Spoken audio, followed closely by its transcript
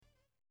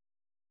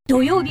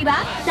土曜日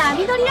は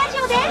波乗りラジ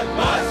オで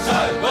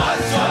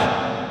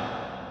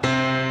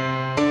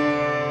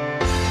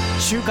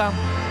週刊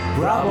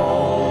ブラ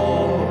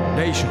ボー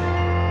レーショ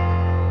ン。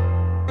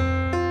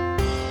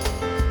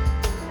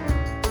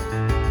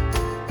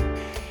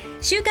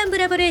週刊ブ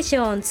ラボレーシ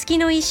ョン月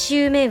の1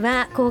週目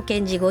は高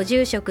見寺ご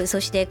住職、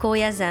そして高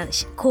野山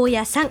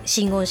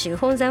真言宗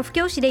本山布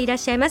教師でいらっ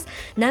しゃいます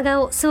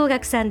長尾宗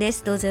学さんで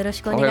す。どうぞよろ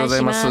しくお願い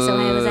します。お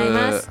はようござい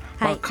ます。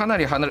はい、かな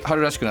り春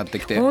らしくなって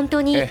きて、本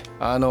当に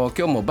今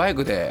日もバイ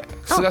クで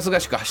すがすが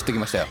しく走ってき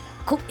ましたよ。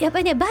やっぱ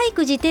りね、バイ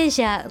ク自転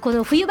車こ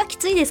の冬場き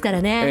ついですか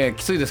らね、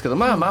きついですけど、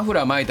マフ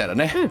ラー巻いたら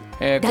ね、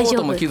コー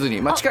トも着ず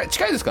に、近い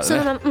ですか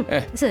ら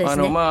ね。そうです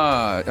ね。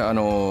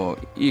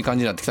いい感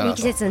じになってきたなとい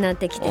い季節になっ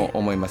てきて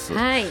思います。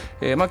はい。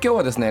今日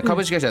はですね、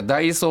株式会社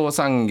大創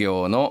産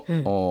業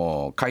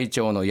の、会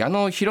長の矢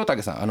野弘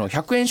武さん、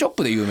100円ショッ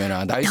プで有名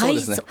なダイソー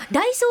ですね。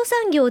大創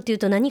産業っていう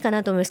と何か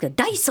なと思いますけど、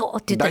ダイソー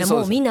って言ったら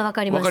もうみんなわ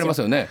かりますよ。わかりま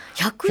すよね。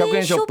100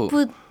円ショッ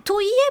プと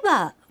いえ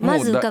ばま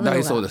ず浮かぶのがダ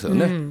イソーですよ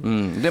ね。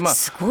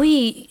すご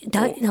い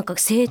なんか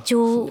成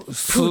長ぶ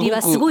り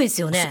はすごいで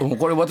すよね。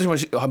これ私も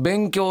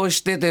勉強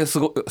しててす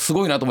ご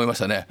いなと思いまし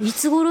たね。い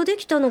つ頃で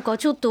きたのか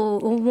ちょっと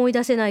思い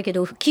出せないけ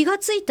ど、気が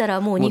ついた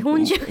らもう日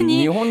本中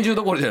に、日本中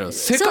どころじゃない、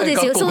世界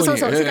各国に。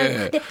そう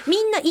で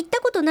みんな行っ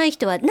たことない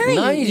人はない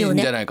よね。ないん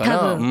じゃないか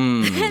な。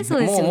そう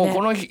ですよね。もう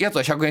このやつ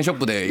は100円ショッ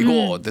プで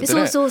行こうって言って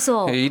ね。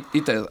行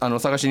ったら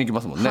探しに行き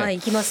ますもんね。はい、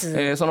行きま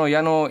す。その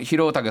矢野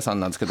弘武さ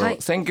んなんですけど、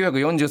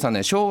1943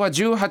年昭和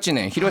18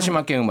年広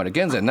島県生まれ、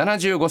現在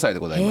75歳で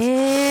ございま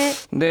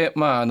す。で、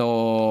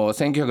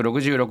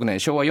1966年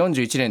昭和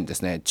41年にで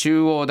すね、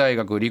中央大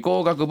学理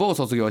工学部を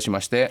卒業し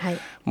まして、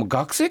もう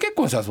学生結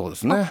婚したそうで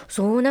すね。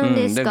そうなん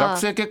ですか。で、学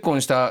生結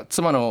婚した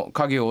妻の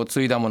家業を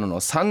継いだもの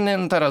の3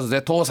年足らずで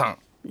倒産。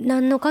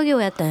何の家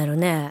業やったんやろ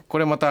ね。こ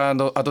れまた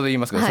後で言い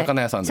ますけど、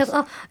魚屋さんです。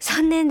3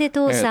年で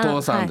倒産。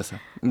倒産です。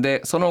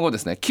でその後で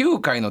すね、9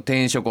回の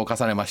転職を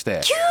重ねまし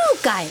て。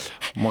9回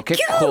もう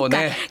結構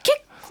ね、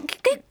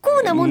結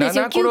構なもんです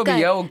よ。七転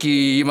び八起き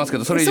言いますけ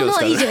ど、それ以上です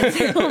からね。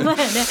その以上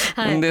です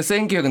よ。で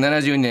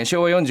1972年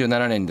昭和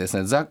47年にです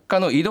ね、雑貨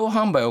の移動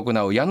販売を行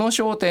う矢野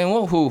商店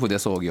を夫婦で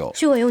創業。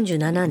昭和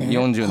47年。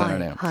47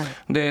年、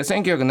で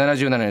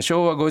1977年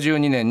昭和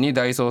52年に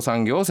大創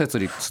産業を設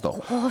立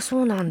と。そ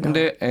うなんだ。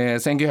で、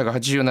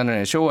1987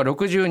年昭和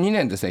62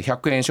年ですね、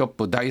100円ショッ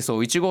プダイソ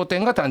ー1号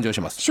店が誕生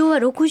します。昭和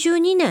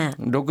62年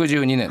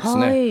です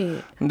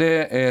ね。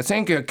で、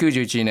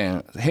1991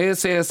年平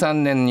成3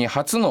年に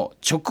初の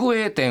直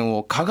営店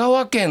を香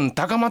川県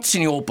高松市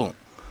にオープン。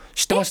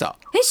知ってました？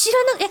知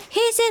らない。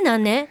平成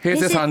何年？平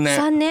成3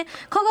年。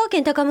香川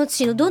県高松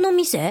市のどの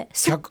店？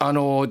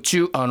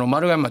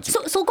丸亀町。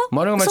そこ？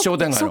丸亀町商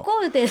店街の。そ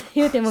こで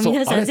言うても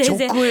皆さん全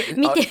然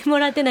見ても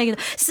らってないけど、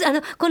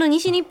この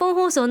西日本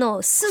放送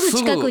のすぐ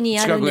近くに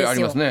あるんですよ。近くにあ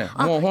りますね。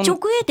直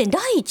営店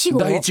第1号。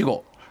第1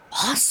号。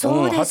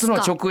そうですか。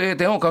初の直営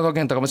店を香川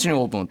県高松市に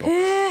オープンと。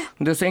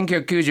で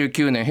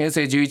1999年平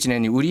成11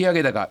年に売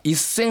上高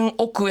1000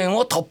億円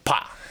を突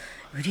破。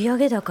売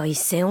上高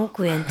1000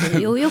億円っ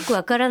てよく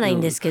わからない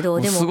んですけど、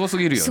でもすごす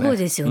ぎるよね。すごい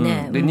ですよ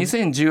ね。で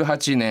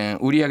2018年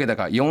売上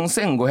高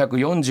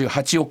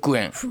4548億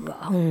円。す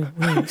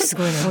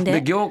ごいね。ほん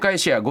で業界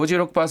シェア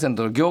 56%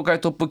 の業界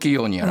トップ企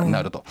業に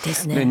なると。で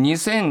すね。で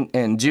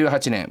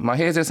2018年、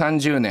平成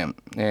30年、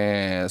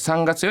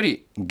3月よ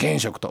り現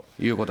職と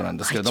いうことなん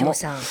ですけれども、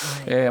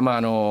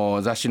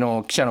雑誌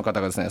の記者の方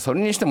がですね、そ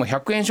れにしても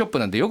100円ショップ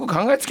なんてよく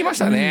考えつきまし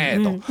たね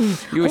と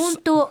いう。本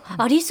当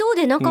ありそう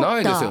でなかった。な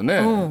いですよ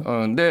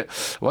ね。で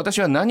私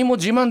は何も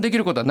自慢でき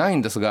ることはない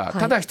んですが、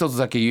ただ一つ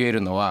だけ言え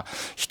るのは、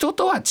人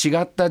とは違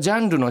ったジャ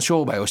ンルの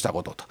商売をした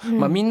ことと。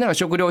みんなが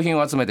食料品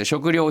を集めて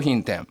食料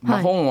品店、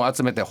本を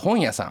集めて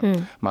本屋さ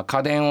ん、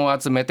家電を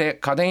集めて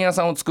家電屋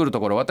さんを作ると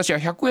ころ、私は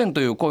100円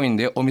というコイン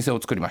でお店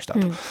を作りました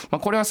と。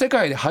これは世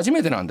界で初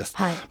めてなんです。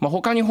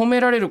他に褒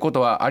められるこ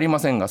とはありま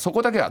せんが、そ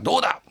こだけはど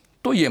うだ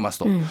と言えます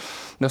と。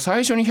で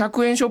最初に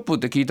100円ショップっ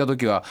て聞いた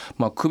時は、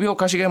首を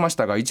かしげまし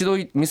たが、一度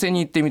店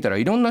に行ってみたら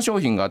いろんな商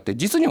品があって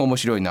実に面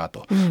白いな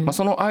と、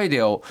そのアイ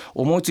デアを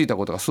思いついた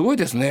ことがすごい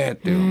ですねっ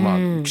て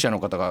いう、記者の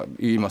方が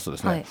言いますとで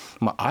すね、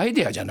アイ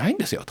デアじゃないん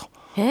ですよと。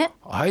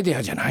アイデ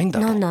アじゃないんだ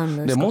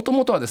と。でもと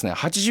もとはですね、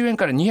80円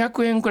から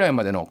200円くらい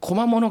までの小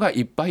物が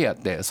いっぱいあっ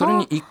て、それ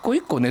に一個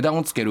一個値段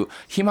をつける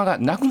暇が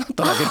なくなっ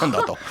ただけなん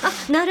だと。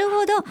なる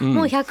ほど、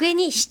もう100円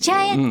にしち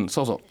ゃえ。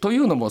とい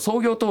うのも、創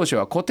業当初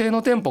は固定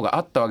の店舗があ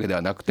ったわけで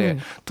はなくて、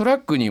トラッ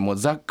クにも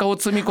雑貨を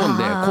積み込ん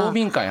で公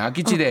民館や空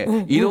き地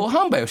で移動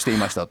販売をしてい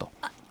ましたと。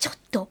ちょっ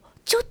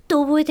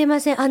と覚えてま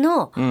せん。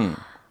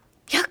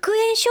100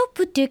円ショッ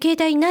プっていう形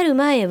態になる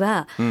前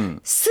は、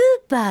ス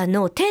ーパー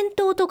の店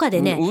頭とか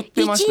でね、売っ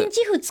てました1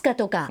日2日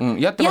とか、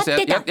やってましたや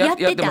ってたや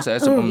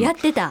っ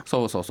てた。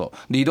そう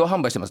で移動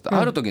販売してます、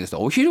ある時ですね、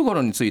お昼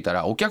頃に着いた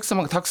らお客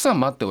様がたくさん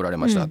待っておられ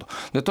ましたと、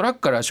でトラック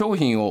から商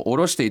品を下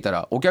ろしていた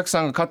らお客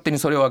さんが勝手に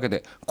それを開け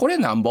て、これ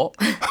なんぼ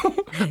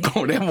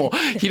これも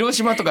う広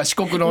島とか四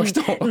国の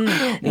人、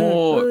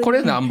もうこ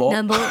れなんぼ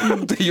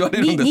って言われ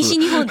るんです。西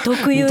日本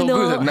特有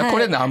のこ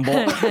れなんぼ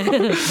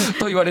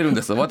と言われるん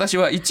です。私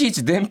はいちい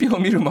ち伝票を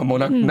見る間も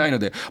ないの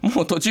で、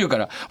もう途中か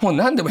らもう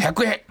何でも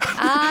100円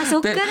そ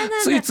っからなんだ。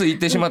ついつい言っ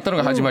てしまったの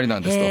が始まりな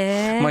んで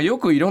すと、よ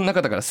くいろんな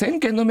方から先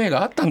見の明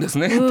があったんです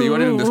ねって言わ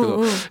れるんですけ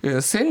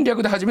ど、戦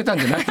略で始めたん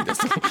じゃないんで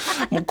す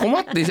もう困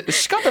って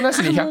仕方なし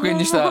に100円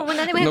にした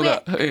の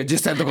が実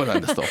際のところな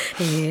んですと。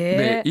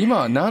で今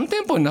は何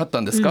店舗になった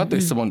んですかとい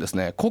う質問です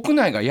ね。国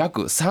内が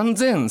約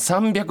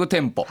3300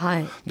店舗、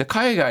で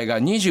海外が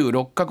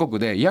26カ国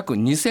で約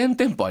2000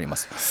店舗ありま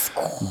す。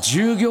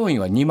従業員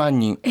は2万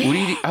人、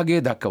売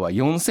上高は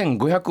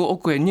4500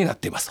億円になっ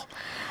ていますと。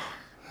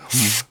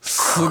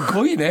す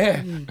ごい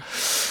ね、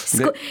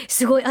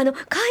すごい。海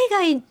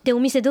外ってお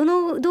店ど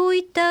うい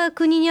った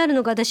国にある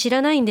のか私知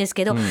らないんです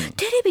けど、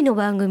テレビの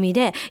番組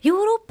で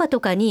ヨーロッパと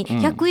かに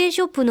100円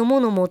ショップのも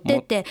のを持って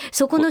って、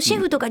そこのシェ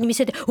フとかに見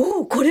せて、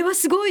おおこれは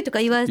すごいとか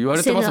言われて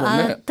ますもんね。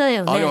あった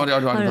よね。あ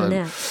る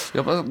ね。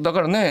やっぱだ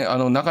からね、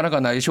なかな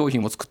かない商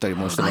品も作ったり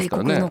もしてますか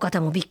らね。外国の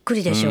方もびっく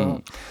りでし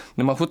ょ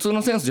う。で普通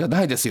のセンスじゃ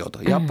ないですよ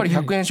と、やっぱり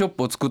100円ショッ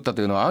プを作った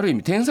というのはある意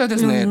味天才で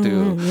すねとい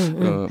う、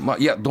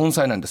いや鈍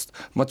才なんです。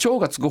腸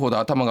がつくほど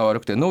頭が悪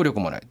くて能力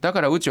もない。だ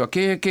からうちは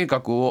経営計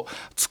画を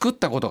作っ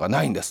たことが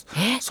ないんです。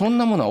そん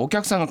なものはお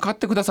客さんが買っ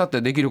てくださっ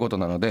てできること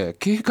なので、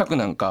計画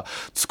なんか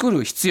作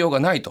る必要が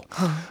ないと、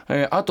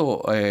あ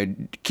と、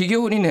企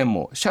業理念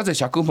も社是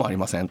社訓もあり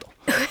ませんと。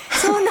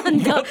そうな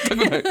んだ。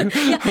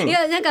い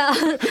やなんか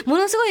も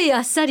のすごい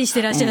あっさりし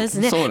てらっしゃるんです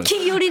ね。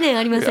企業理念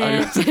ありませ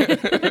ん。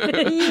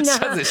いいな。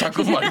社是社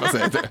訓もありませ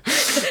ん。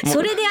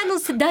それで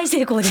大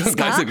成功です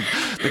か？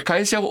で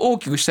会社を大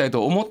きくしたい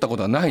と思ったこ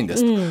とはないんで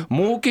す。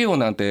儲けよう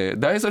なんて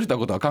大それた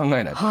ことは考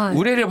えない、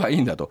売れればい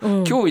いんだと、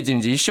今日一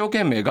日一生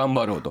懸命頑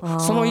張ろうと、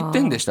その一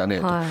点でした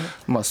ね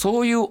と、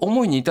そういう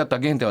思いに至った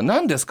原点は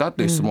何ですか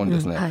という質問で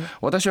すね。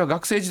私は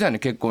学生時代に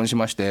結婚し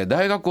まして、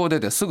大学を出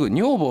てすぐ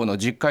女房の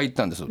実家へ行っ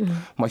たんです。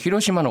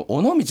広島の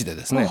尾道で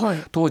ですね、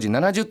当時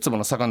70坪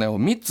の魚屋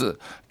を3つ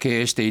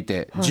経営してい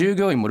て、従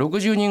業員も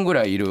60人ぐ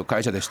らいいる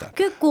会社でした。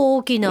結構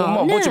大き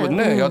な、ぼちぼち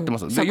ね、やってま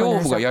す。で養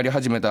父がやり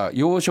始めた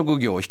養殖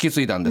業を引き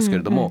継いだんですけ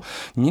れども、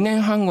2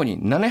年半後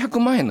に700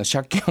万円の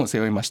借金を背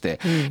負いまして、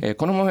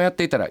このままやっ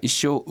ていたら一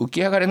生浮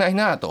き上がれない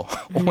なと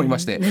思いま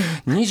して、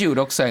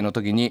26歳の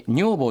時に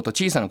女房と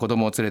小さな子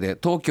供を連れて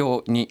東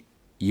京に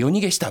夜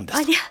逃げしたんです。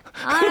あら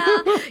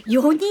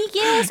夜逃げ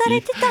をされ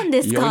てたん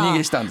ですか？夜逃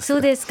げしたんです。そ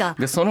うですか。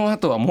でその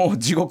後はもう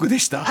地獄で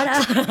した。あら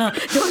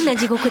どんな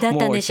地獄だっ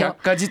たんでしょう。もう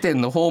百貨事典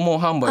の訪問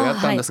販売をや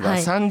ったんですが、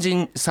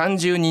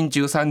30人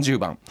中30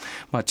番、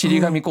ち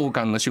り紙交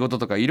換の仕事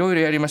とかいろい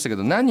ろやりましたけ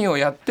ど、何を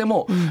やって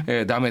も、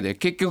ダメで、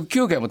結局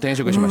9回も転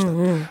職しました。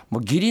も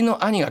う義理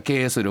の兄が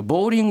経営する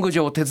ボーリング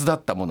場を手伝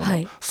ったもの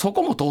の、そ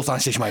こも倒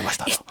産してしまいまし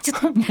たと。ちょっ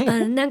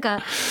となん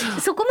か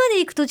そこまで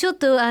いくとちょっ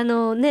と矢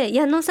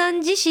野さん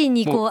自身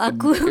に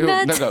悪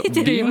がつい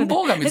てるような、貧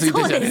乏が見つい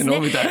てんじゃねえの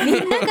みたいな、み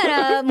んなか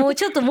らもう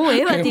ちょっともうえ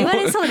えわって言わ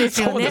れそうで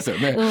すよね。そうですよ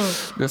ね。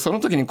でその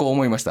時にこう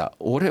思いました。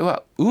俺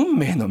は運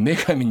命の女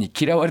神に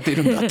嫌われてい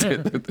るんだって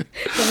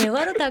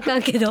笑ったらあか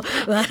んけど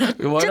笑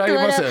い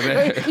ますよ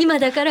ね。今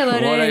だから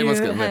笑いま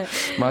すけどね。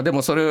で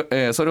もそれ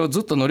をず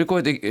っと乗り越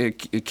え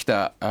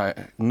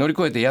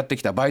てやって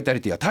きたバイタ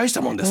リティは大し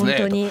たもんですね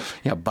と。い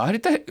やバ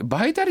イタリ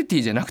テ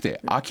ィじゃなく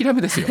て諦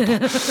めですよ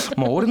と。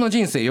もう俺の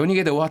人生夜逃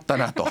げで終わった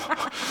なと。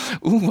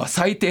運は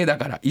最低だ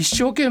から一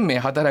生懸命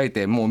働い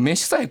てもう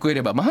飯さえ食え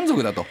れば満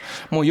足だと、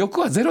もう欲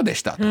はゼロで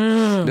した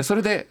と。でそ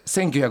れで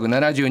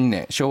1972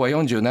年昭和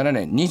47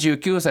年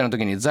29歳の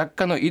時に雑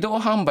貨の移動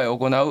販売を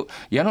行う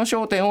矢野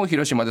商店を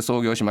広島で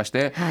創業しまし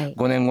て、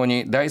5年後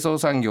に大創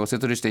産業を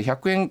設立して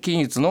100円均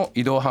一の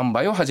移動販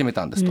売を始め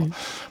たんですと。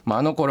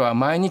あの頃は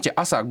毎日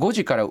朝5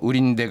時から売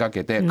りに出か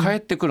けて、帰っ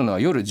てくるのは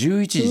夜11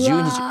時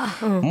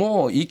12時、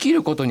もう生き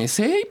ることに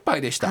精一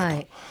杯でした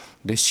と。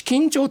で資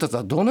金調達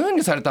はどのよう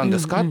にされたんで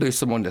すか、という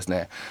質問にです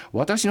ね、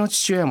私の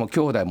父親も兄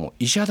弟も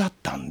医者だっ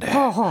たんで、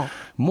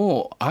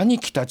もう兄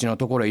貴たちの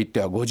ところへ行って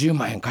は50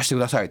万円貸して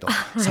くださいと、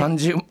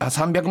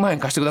300万円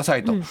貸してくださ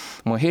いと、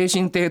もう平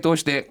身低頭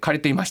して借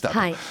りていましたと、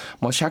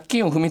もう借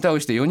金を踏み倒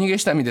して夜逃げ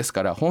した身です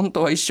から、本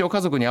当は一生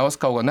家族に合わす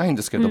顔がないん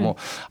ですけれども、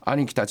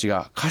兄貴たち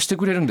が貸して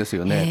くれるんです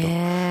よ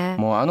ね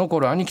と。もうあの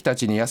頃兄貴た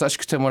ちに優し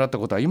くしてもらった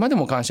ことは今で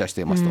も感謝し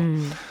ています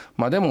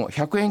と。でも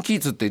100円均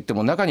一って言って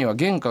も中には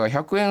原価が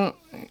100円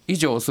以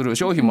上する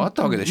商品もあっ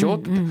たわけでし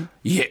ょ、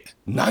いえ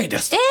ないで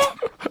す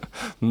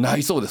な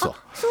いそうですわ。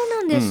そうな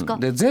なんですか。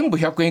で全部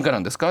100円以下な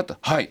んですかって、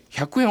はい、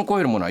100円を超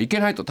えるものはいけ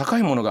ないと。高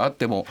いものがあっ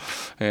ても、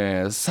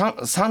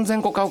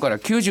3000個買うから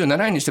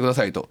97円にしてくだ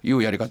さいとい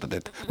うやり方で、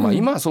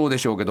今はそうで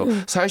しょうけど、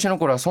最初の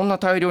頃はそんな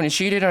大量に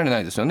仕入れられな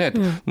いですよね、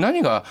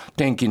何が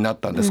転機になっ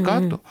たんです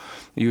か、と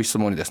いう質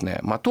問にですね、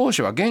当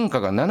初は原価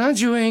が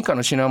70円以下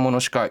の品物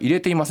しか入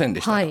れていません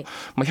でしたと、はい、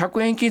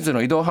100円均一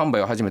の移動販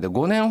売を始めて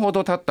5年ほ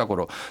ど経った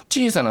頃、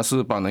小さなス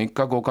ーパーの一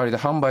角を借り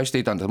て販売して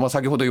いたんです。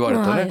先ほど言われ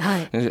たね、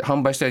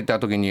販売していた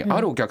時にあ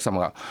るお客様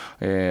が、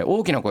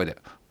大きな声で、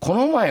こ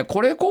の前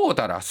これ買う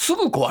たらす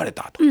ぐ壊れ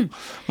たと、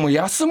もう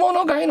安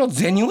物買いの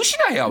銭失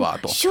いやわ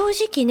と。正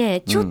直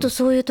ね、ちょっと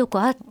そういうとこ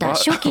あった、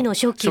初期の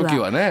初期は。初期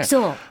はね、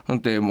そう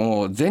で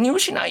もう銭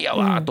失いや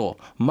わと、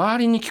周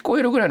りに聞こ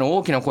えるぐらいの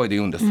大きな声で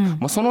言うんです。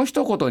その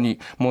一言に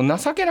もう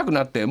情けなく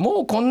なって、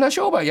もうこんな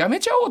商売やめ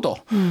ちゃおうと、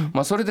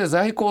それで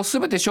在庫を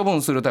全て処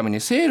分するため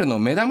にセールの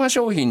目玉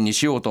商品に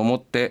しようと思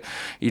って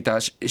いた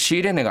仕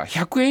入れ値が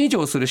100円以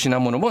上する品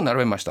物も並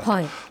べました。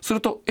す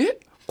ると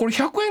これ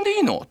100円でい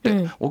いのっ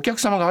てお客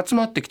様が集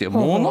まってきて、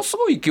ものす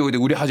ごい勢いで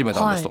売れ始め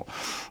たんですと。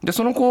で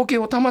その光景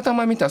をたまた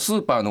ま見たス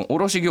ーパーの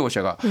卸業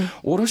者が、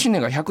卸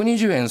値が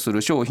120円す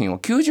る商品を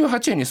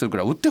98円にするく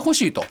らい売ってほ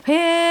しいと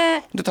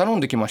で頼ん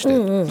できまし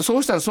て、そ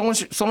うしたらそ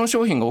の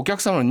商品がお客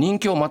様の人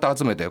気をまた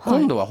集めて、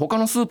今度は他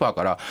のスーパー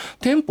から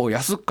店舗を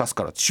安く貸す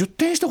から出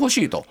店してほ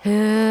しいと。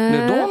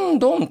でどん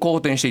どん好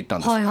転していったん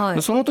です。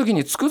でその時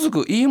につくづ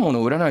くいいもの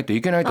を売らないと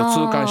いけないと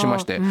痛感しま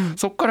して、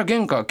そこから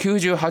原価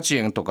98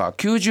円とか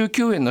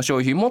99円の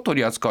商品も取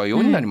り扱うよ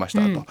うになりまし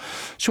たと、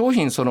商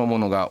品そのも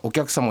のがお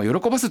客様を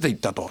喜ばせていっ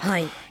たと、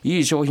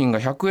いい商品が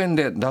100円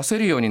で出せ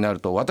るようになる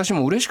と私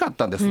も嬉しかっ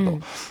たんですと、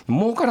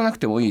儲からなく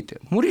てもいいって、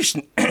無理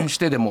し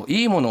てでも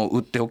いいものを売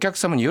ってお客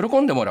様に喜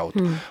んでもらおう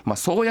と、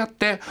そうやっ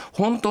て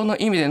本当の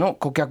意味での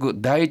顧客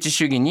第一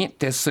主義に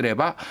徹すれ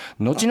ば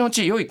後々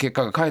良い結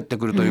果が返って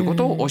くるというこ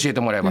とを教えて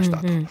もらいました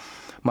と。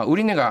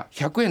売値が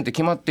100円って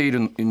決まってい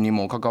るに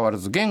もかかわら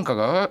ず原価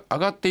が上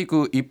がってい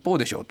く一方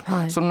でしょうと、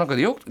その中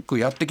でよく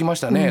やってきまし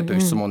たねという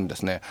質問で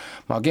すね。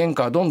原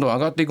価はどんどん上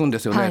がっていくんで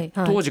すよね、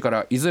当時か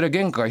らいずれ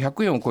原価が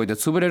100円を超えて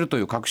潰れると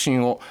いう確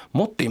信を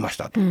持っていまし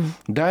たと、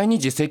第二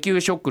次石油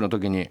ショックの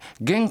時に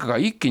原価が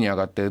一気に上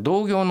がって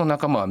同業の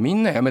仲間はみ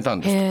んな辞めた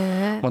ん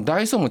ですと、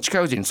ダイソーも近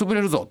いうちに潰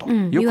れるぞと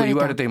よく言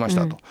われていまし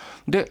たと、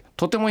で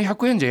とても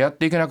100円じゃやっ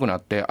ていけなくな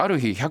って、ある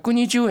日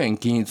120円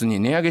均一に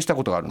値上げした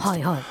ことがあるんです、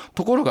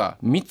ところが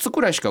3つ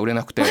くらいしか売れ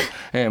なくて、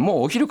も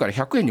うお昼から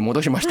100円に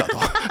戻しましたと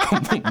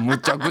む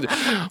ちゃくちゃ、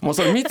もう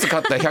それ3つ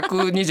買った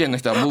120円の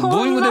人はもうブ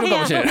ーイング出るか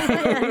もしれない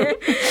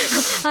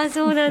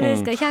そうなんで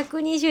すか、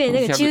120円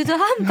だから中途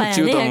半端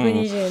やね、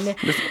120円ね。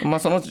で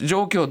その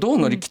状況をどう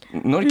乗り切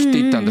って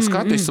いったんです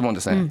かという質問で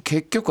すね。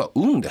結局は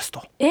運です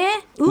と。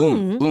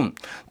運、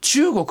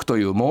中国と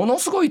いうもの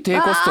すごい低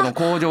コストの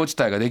工場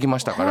地帯ができま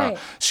したから、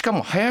しか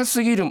も早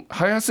すぎ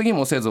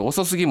もせず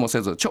遅すぎもせ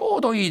ずちょ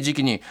うどいい時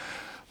期に、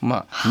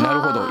な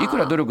るほど、いく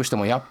ら努力して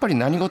もやっぱり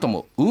何事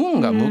も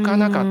運が向か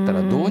なかった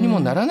らどうに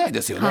もならない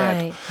ですよ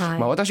ね、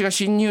私が毎年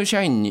新入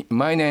社員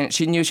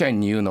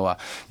に言うのは、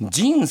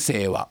人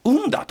生は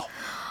運だと。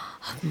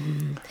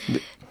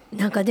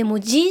なんかでも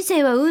人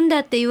生は運だ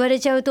って言われ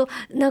ちゃうと、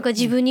なんか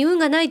自分に運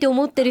がないと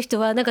思ってる人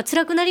はなんか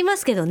辛くなりま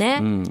すけど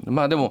ね、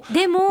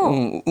で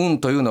も、運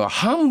というのは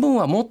半分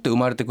は持って生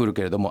まれてくる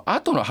けれども、あ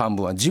との半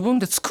分は自分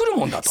で作る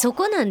もんだと。そ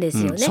こなんで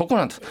すよね、そこ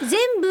なんです。全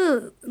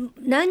部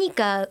何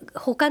か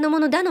他のも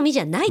の頼み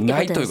じゃないってこ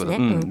とですね。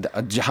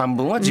半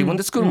分は自分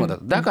で作るものだ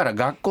と、だから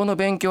学校の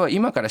勉強は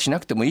今からしな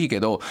くてもいいけ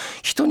ど、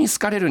人に好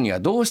かれるには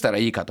どうしたら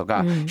いいかと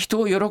か、人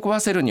を喜ば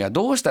せるには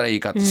どうしたらいい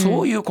か、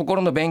そういう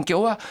心の勉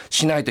強は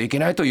しないといけ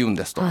ないと言うん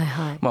ですと、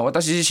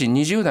私自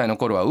身20代の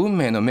頃は運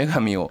命の女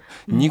神を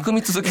憎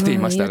み続けてい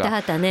ました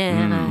が、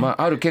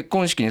ある結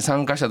婚式に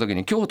参加した時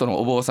に京都の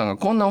お坊さんが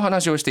こんなお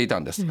話をしていた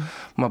んです。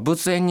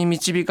仏縁に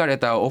導かれ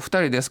たお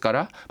二人ですか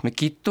ら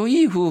きっと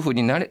いい夫婦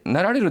にな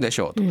られるでし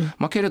ょう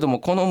と、けれども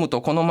好む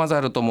と好ま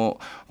ざるとも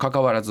か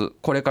かわらず、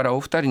これからお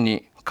二人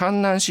に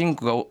艱難辛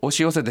苦が押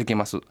し寄せてき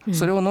ます、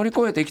それを乗り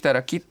越えてきた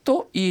らきっ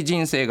といい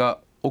人生が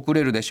送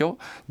れるでしょ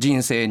う。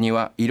人生に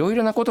はいろい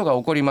ろなことが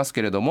起こります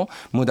けれども、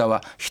無駄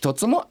は一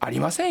つもあり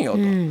ませんよ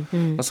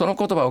と、その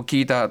言葉を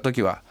聞いた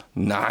時は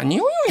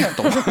何を言うんや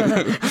と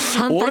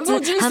俺の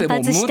人生も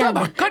無駄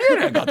ばっかりや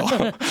ないかと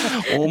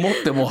思っ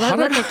てもう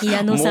腹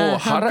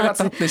が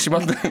立ってしま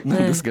ったん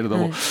ですけれど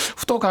も、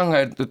ふと考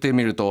えて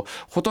みると、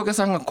仏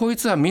さんがこい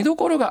つは見ど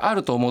ころがあ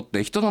ると思っ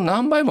て人の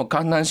何倍も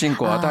艱難辛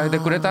苦を与えて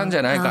くれたんじ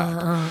ゃない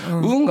かと、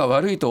運が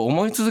悪いと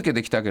思い続け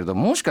てきたけれど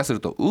もしかする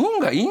と運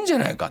がいいんじゃ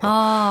ないか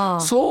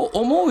と、そう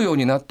思うよう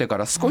になってか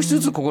ら少し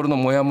ずつ心の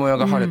モヤモヤ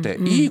が晴れて、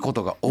いいこ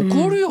とが起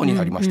こるように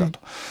なりましたと、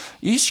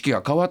意識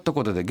が変わった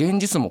ことで現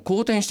実も好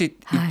転していっ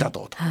た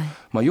と、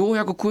よう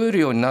やく食える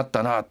ようになっ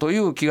たなとい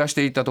う気がし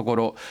ていたとこ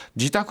ろ、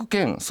自宅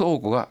兼倉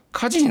庫が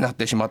火事になっ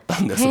てしまった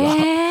んですが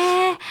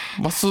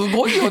す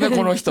ごいよね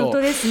この人本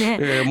当です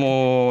ね、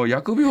もう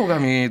疫病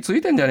神つ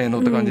いてんじゃねえの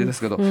って感じで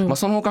すけど、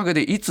そのおかげ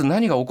でいつ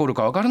何が起こる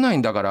かわからない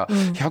んだから、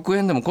100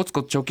円でもコツ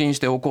コツ貯金し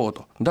ておこう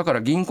と。だか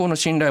ら銀行の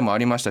信頼もあ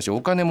りましたし、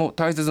お金も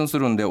大切にす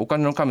るんでお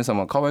金の神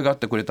様は可愛がっ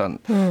てくれた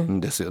ん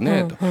ですよ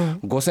ね、と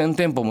5000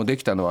店舗もで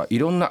きたのはい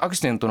ろんなアク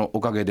シデントの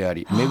おかげであ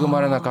り、恵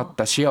まれなかっ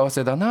た幸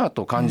せだな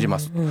と感じま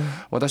す、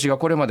私が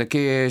これまで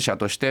経営者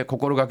として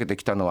心がけて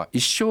きたのは、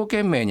一生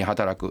懸命に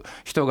働く、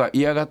人が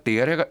嫌がって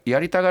や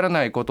りたがら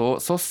ないことを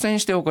率先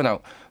して行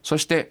う、そ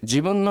して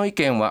自分の意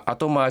見は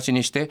後回し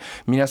にして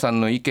皆さ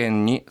んの意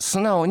見に素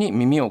直に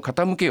耳を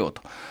傾けよう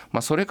と、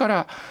それか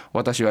ら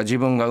私は自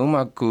分がう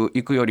まく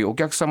いくよりお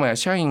客様や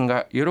社員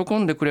が喜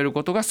んでくれる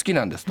ことが好き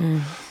なんですと、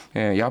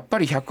やっぱ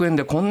り100円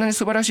でこんなに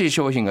素晴らしい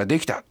商品がで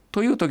きた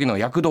という時の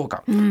躍動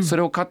感、そ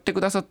れを買って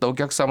くださったお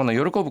客様の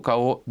喜ぶ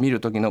顔を見る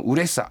時の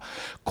嬉しさ、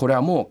これ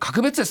はもう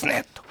格別です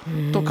ね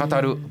と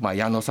語る、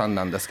矢野さん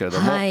なんですけれ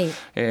ども、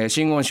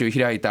真言宗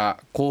開いた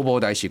弘法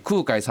大師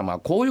空海様は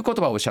こういう言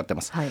葉をおっしゃって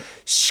ます、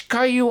視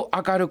界を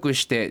明るく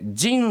して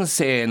人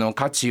生の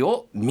価値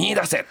を見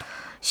出せと。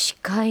視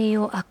界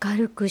を明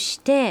るくし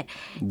て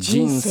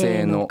人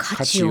生の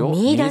価値を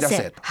見出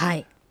せ。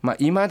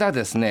未だ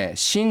ですね、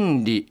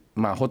真理、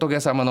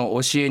仏様の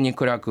教えに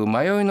暗く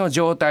迷いの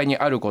状態に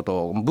あるこ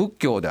とを仏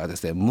教ではで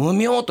すね、無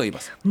明と言いま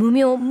す。無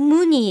明、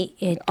無に、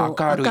明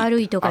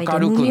るいと書いて明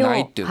るくな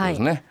いっていうことで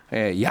すね、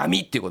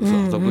闇っていうことです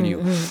よ、俗に言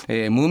う、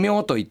無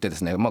明といってで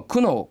すね、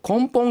苦の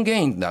根本原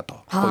因だと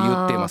言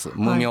っています。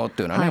無明っ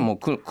ていうのはね、もう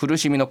苦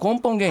しみの根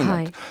本原因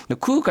だと、で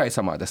空海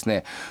様はです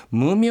ね、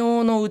無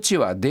明のうち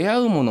は出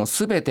会うもの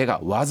すべて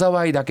が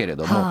災いだけれ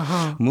ども、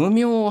無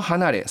明を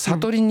離れ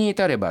悟りに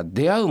至れば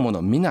出会うも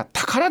のみんな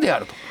宝であ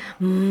ると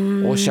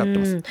おっしゃって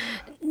ます。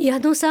矢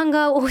野さん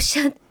がおっし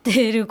ゃっ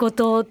ているこ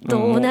と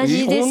と同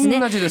じですね。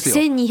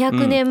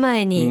1200年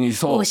前に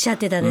おっしゃっ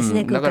てたんです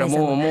ね、だから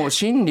もう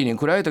真理に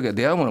暗い時は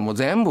出会うものも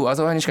全部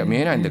災いにしか見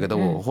えないんだけど、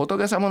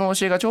仏様の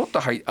教えがちょっと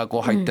入っ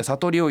て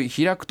悟りを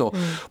開くと、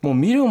もう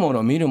見るも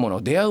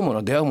の出会うも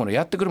の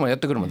やってくるも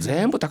の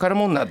全部宝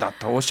物なんだ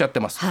とおっしゃって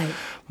ます。囚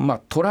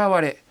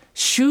われ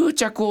執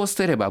着を捨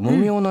てれば無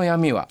明の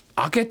闇は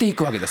明けてい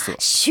くわけです。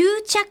執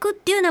着っ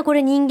ていうのはこ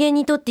れ人間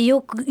にとって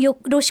よ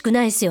ろしく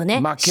ないですよ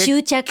ね、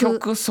執着。結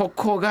局そ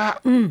こ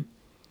が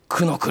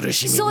苦の苦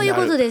しみになる、そういう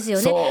ことですよ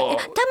ね。たま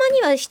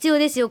には必要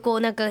ですよ、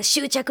なんか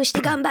執着し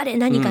て頑張れ、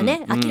何か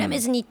ね、諦め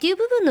ずにっていう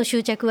部分の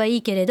執着はい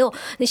いけれど、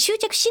執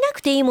着しなく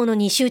ていいもの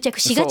に執着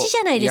しがちじ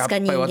ゃないですか、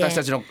人間。やっぱり私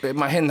たちの、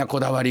変な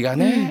こだわりが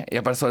ね、や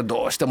っぱりそれ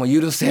どうしても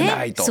許せ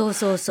ないと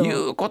い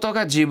うこと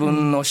が自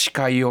分の視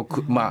界を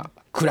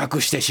暗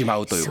くしてしま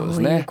うということで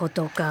すね。そういうこ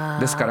とか。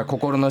ですから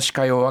心の視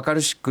界を明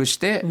るくし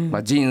て、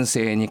人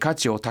生に価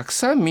値をたく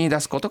さん見出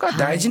すことが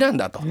大事なん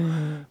だと、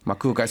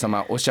空海様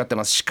はおっしゃって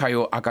ます。視界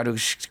を明る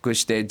く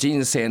して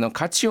人生の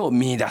価値を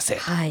見出せ、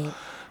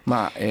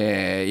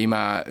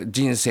今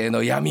人生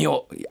の闇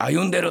を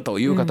歩んでると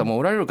いう方も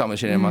おられるかも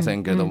しれませ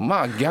んけれども、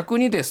逆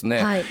にです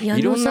ね、矢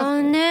野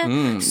さんね、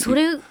そ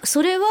れ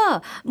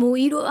はもう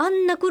あ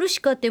んな苦し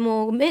かって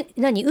もう運命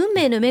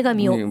の女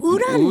神を恨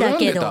んだ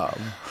けど、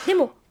で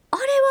もあ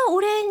れは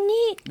俺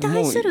に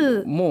対す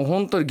るもう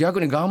本当に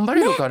逆に頑張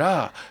れるか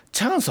ら、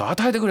チャンスを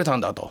与えてくれた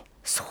んだと、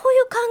そういう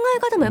考え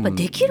方もやっぱり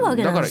できるわ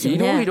けなんですよね。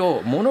だからいろい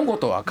ろ物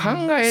事は考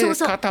え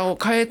方を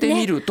変えて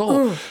みる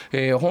と、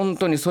本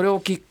当にそれを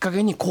きっか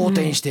けに好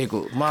転してい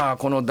く、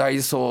このダ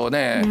イソ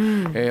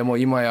ーね、もう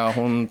今や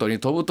本当に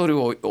飛ぶ鳥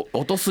を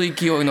落とす勢い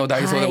の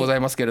ダイソーでござ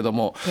いますけれど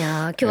も、い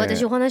や今日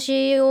私お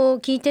話を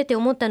聞いてて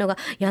思ったのが、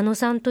矢野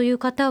さんという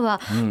方は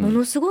も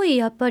のすごい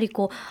やっぱり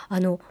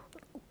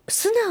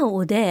素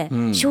直で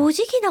正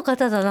直な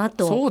方だな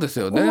と思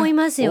い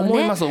ますよ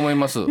ね。思い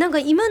ます。なんか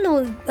今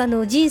の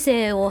人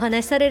生をお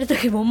話しされる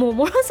時ももう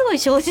ものすごい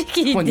正直です。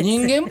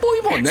人間っぽ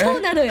いもんね。そ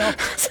うなのよ。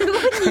すごい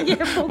人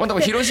間っぽくて。でも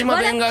広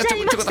島弁がちょ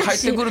こっと入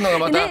ってくるのが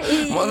またこ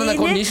の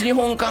西日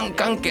本関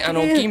係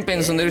近辺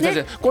に住んでる人たち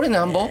で、これ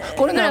なんぼ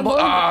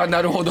ああ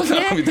なるほど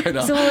な、みたい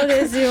な。そう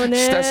ですよね。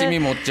親しみ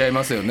持っちゃい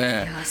ますよ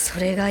ね。そ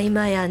れが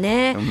今や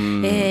ね、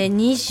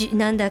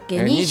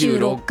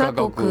26カ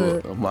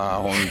国。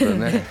本当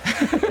ね。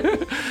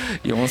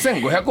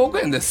4500億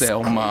円です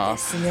よ、ほんま。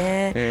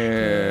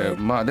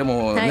で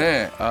も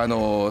ね、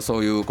そ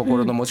ういう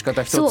心の持ち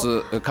方一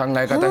つ、考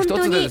え方一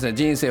つでですね、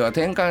人生は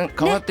変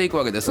わっていく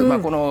わけです。こ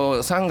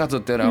の3月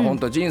っていうのは本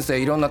当人生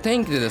いろんな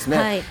天気でです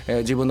ね、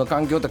自分の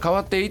環境って変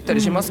わっていった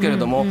りしますけれ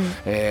ども、も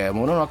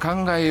のの考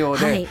えよう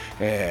で、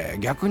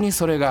逆に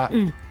それが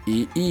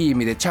いい意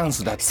味でチャン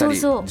スだったり、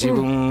自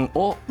分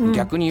を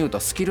逆に言うと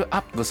スキルア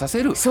ップさ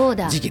せる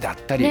時期だっ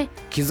たり、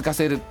気づか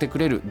せてく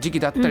れる時期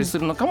だったりす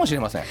るのかもしれ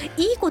ません。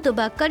いいこと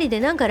ばっかりで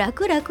なんか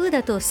楽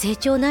だと成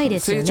長ないで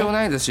すよね。成長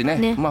ないですし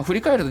ね、振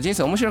り返ると人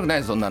生面白くない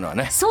です、そんなのは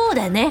ね。そう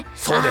だね。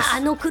そうです。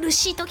苦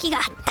しい時があ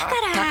ったか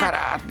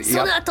らそ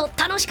の後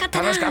楽しかっ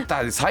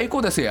た最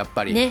高ですよ、やっ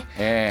ぱりね。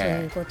と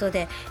いうこと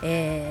で、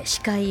視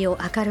界を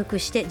明るく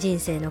して人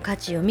生の価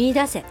値を見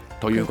出せ。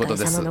ということ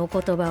です。様のお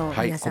言葉を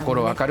皆さんも、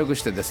ね、心を明るく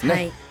してです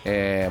ね、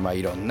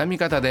いろんな見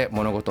方で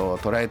物事を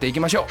捉えていき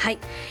ましょう。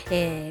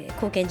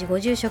高見寺ご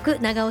住職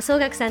長尾宗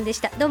岳さんでし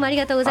た。どうもあり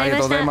がとうございまし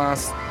た。ありがとうございま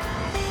す。